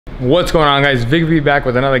What's going on, guys? Vic back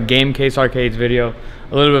with another Game Case Arcades video.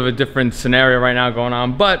 A little bit of a different scenario right now going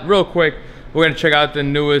on, but real quick, we're gonna check out the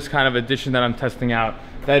newest kind of edition that I'm testing out.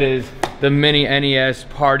 That is the Mini NES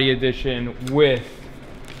Party Edition with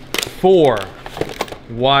 4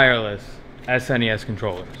 wireless SNES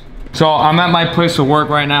controllers. So I'm at my place of work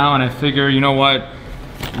right now, and I figure, you know what?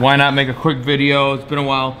 Why not make a quick video? It's been a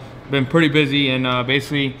while, been pretty busy, and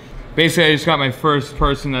basically I just got my first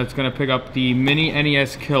person that's gonna pick up the Mini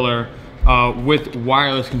Nes Killer with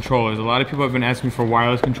wireless controllers. A lot of people have been asking for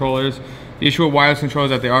wireless controllers. The issue with wireless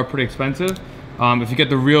controllers is that they are pretty expensive. If you get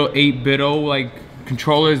the real 8-bit-o like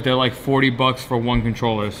controllers, they're like 40 bucks for one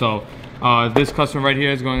controller. So this customer right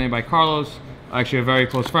here is going in by Carlos, actually a very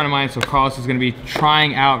close friend of mine. So Carlos is gonna be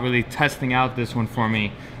trying out, really testing out this one for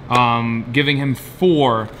me, giving him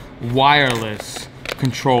 4 wireless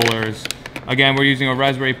controllers. Again, we're using a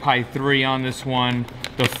Raspberry Pi 3 on this one,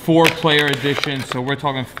 the 4-player edition, so we're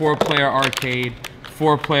talking 4-player arcade,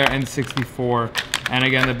 4-player N64, and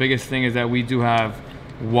again, the biggest thing is that we do have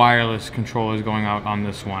wireless controllers going out on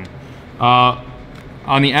this one.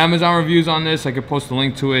 On the Amazon reviews on this, I could post a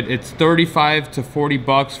link to it. It's 35 to 40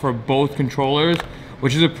 bucks for both controllers,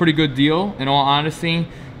 which is a pretty good deal, in all honesty.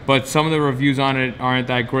 But some of the reviews on it aren't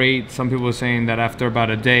that great. Some people are saying that after about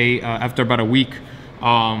a week,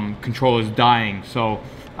 controller's dying. So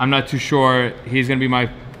I'm not too sure. He's gonna be my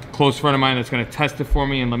close friend of mine that's gonna test it for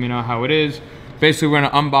me and let me know how it is. Basically, we're gonna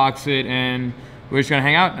unbox it and we're just gonna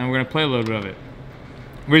hang out and we're gonna play a little bit of it.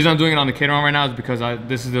 The reason I'm doing it on the catering right now is because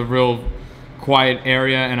this is a real quiet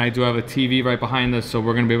area and I do have a TV right behind this, so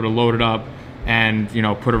we're gonna be able to load it up and, you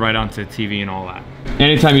know, put it right onto the TV and all that.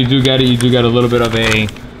 Anytime you do get it, you do get a little bit of a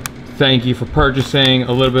thank you for purchasing,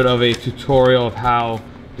 a little bit of a tutorial of how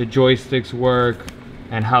the joysticks work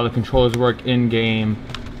and how the controllers work in game.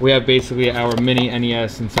 We have basically our Mini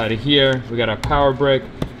NES inside of here. We got our power brick,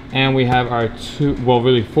 and we have our 2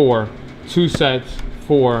 sets,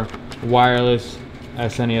 4 wireless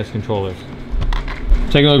SNES controllers.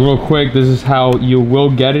 Take a look real quick. This is how you will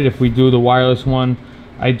get it if we do the wireless one.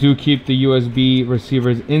 I do keep the USB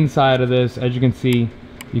receivers inside of this. As you can see,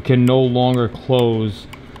 you can no longer close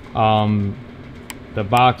the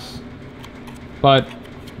box, but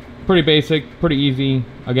pretty basic, pretty easy.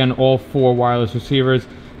 Again, all 4 wireless receivers.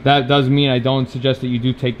 That does mean I don't suggest that you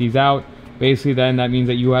do take these out. Basically, then that means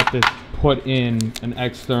that you have to put in an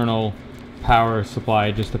external power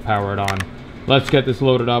supply just to power it on. Let's get this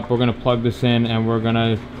loaded up. We're gonna plug this in and we're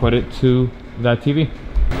gonna put it to that TV.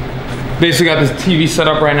 Basically got this TV set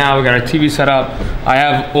up right now. We got our TV set up. I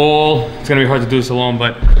have it's gonna be hard to do this alone,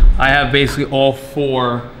 but I have basically all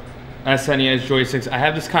 4 SNES joysticks. I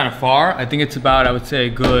have this kind of far. I think it's about, I would say, a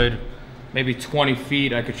good maybe 20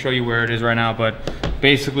 feet. I could show you where it is right now, but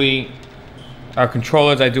basically our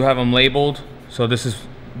controllers, I do have them labeled. So this is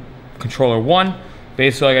controller 1.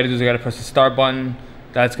 Basically all I gotta do is I gotta press the start button.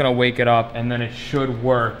 That's gonna wake it up and then it should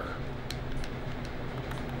work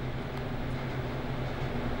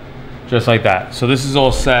just like that. So this is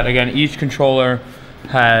all set. Again, each controller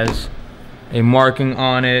has a marking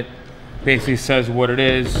on it, basically says what it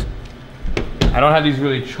is. I don't have these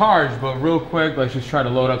really charged, but real quick, let's just try to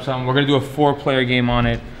load up some. We're gonna do a 4-player game on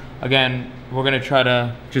it. Again, we're gonna try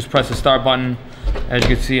to just press the start button. As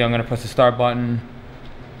you can see, I'm gonna press the start button.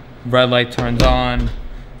 Red light turns on.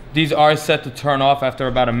 These are set to turn off after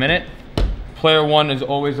about a minute. Player 1 is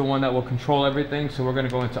always the one that will control everything. So we're gonna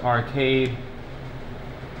go into arcade.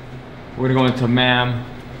 We're gonna go into MAM.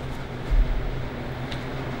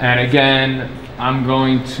 And again,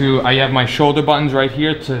 I have my shoulder buttons right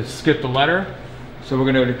here to skip the letter. So we're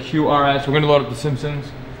gonna go to QRS, we're gonna load up The Simpsons.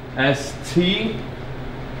 ST,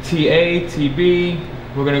 TA, TB,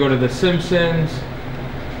 we're gonna go to The Simpsons.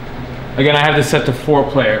 Again, I have this set to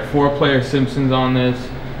 4-player Simpsons on this.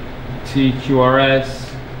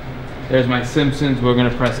 TQRS, there's my Simpsons. We're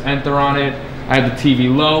gonna press enter on it. I have the TV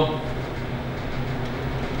low.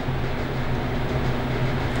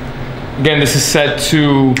 Again, this is set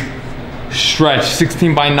to stretch,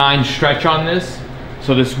 16:9 stretch on this.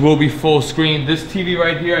 So this will be full screen. This TV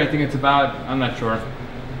right here, I think it's about, I'm not sure.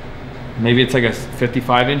 Maybe it's like a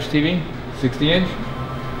 55-inch TV, 60-inch.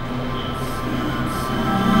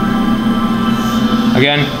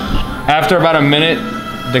 Again, after about a minute,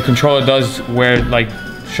 the controller does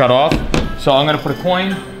shut off. So I'm gonna put a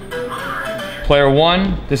coin. Player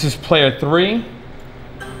 1, this is player 3.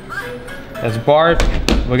 That's Bart.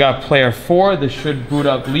 We got player 4, this should boot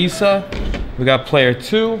up Lisa. We got player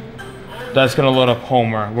 2, that's gonna load up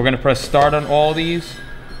Homer. We're gonna press start on all these.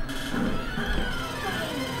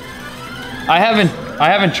 I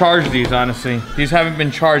haven't charged these, honestly. These haven't been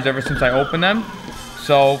charged ever since I opened them.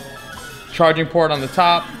 So, charging port on the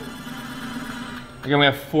top, Again, we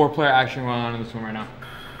have 4-player action going on in this one right now.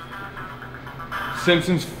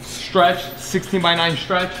 Simpsons stretch, 16x9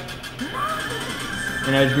 stretch.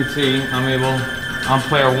 And as you can see, on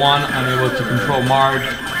player 1, I'm able to control Marge.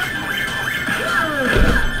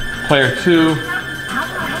 Player 2.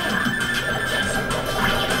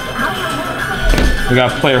 We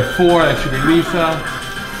got player 4, that should be Lisa.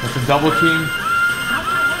 That's a double team.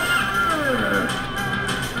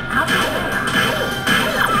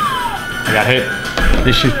 I got hit.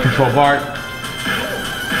 This should control Bart.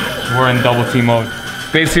 We're in double team mode.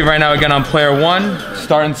 Basically right now, again, on player 1,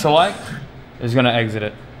 start and select is gonna exit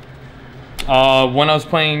it. When I was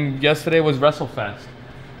playing yesterday was WrestleFest.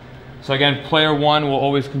 So again, player 1 will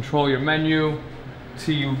always control your menu,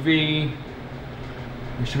 TUV.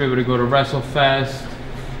 You should be able to go to WrestleFest.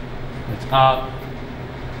 It's up.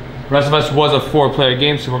 WrestleFest was a 4-player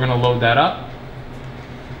game, so we're gonna load that up.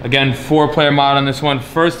 Again, 4-player mod on this one.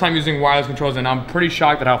 First time using wireless controls, and I'm pretty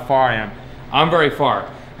shocked at how far I am. I'm very far.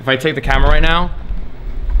 If I take the camera right now,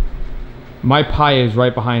 my pie is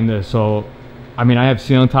right behind this. So, I mean, I have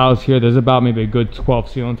ceiling tiles here. There's about maybe a good 12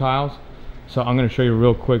 ceiling tiles. So I'm gonna show you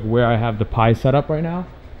real quick where I have the pie set up right now.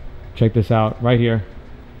 Check this out, right here.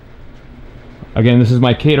 Again, this is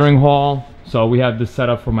my catering hall. So we have this set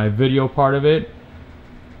up for my video part of it.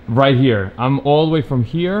 Right here, I'm all the way from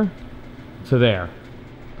here to there.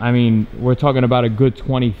 I mean, we're talking about a good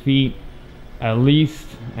 20 feet at least,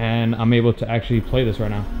 and I'm able to actually play this right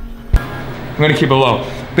now. I'm gonna keep it low.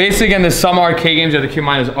 Basically, again, there's some arcade games that the keep in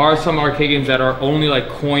mind are some arcade games that are only like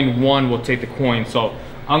coin 1 will take the coin. So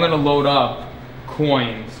I'm gonna load up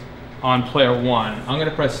coins on player 1. I'm gonna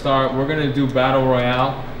press start. We're gonna do battle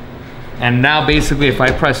royale. And now basically if I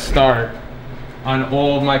press start on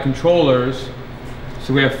all of my controllers,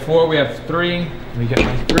 so we have 4, we have 3. Let me get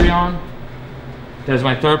my 3 on. There's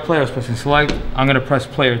my 3rd player, I was pressing select. I'm gonna press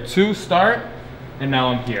player 2, start, and now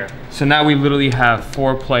I'm here. So now we literally have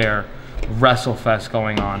 4-player WrestleFest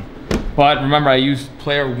going on. But remember, I used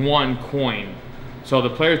player 1 coin. So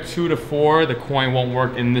the player 2 to 4, the coin won't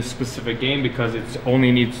work in this specific game because it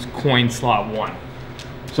only needs coin slot 1.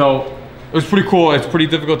 So it was pretty cool. It's pretty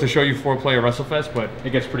difficult to show you 4-player WrestleFest, but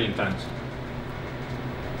it gets pretty intense.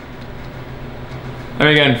 And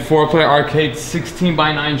again, 4-player arcade,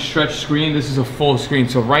 16x9 stretch screen. This is a full screen.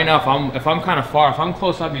 So right now, if I'm kind of far, if I'm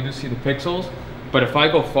close up, you do see the pixels. But if I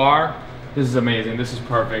go far, this is amazing. This is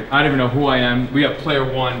perfect. I don't even know who I am. We have player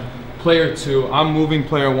 1, player 2. I'm moving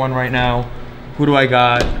player 1 right now. Who do I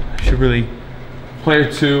got? I should really,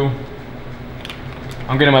 player 2.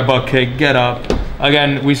 I'm getting my butt kicked, get up.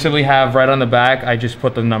 Again, we simply have right on the back, I just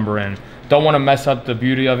put the number in. Don't want to mess up the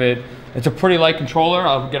beauty of it. It's a pretty light controller.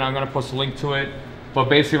 Again, I'm gonna post a link to it. But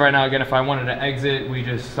basically right now, again, if I wanted to exit, we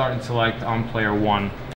just start and select on player 1.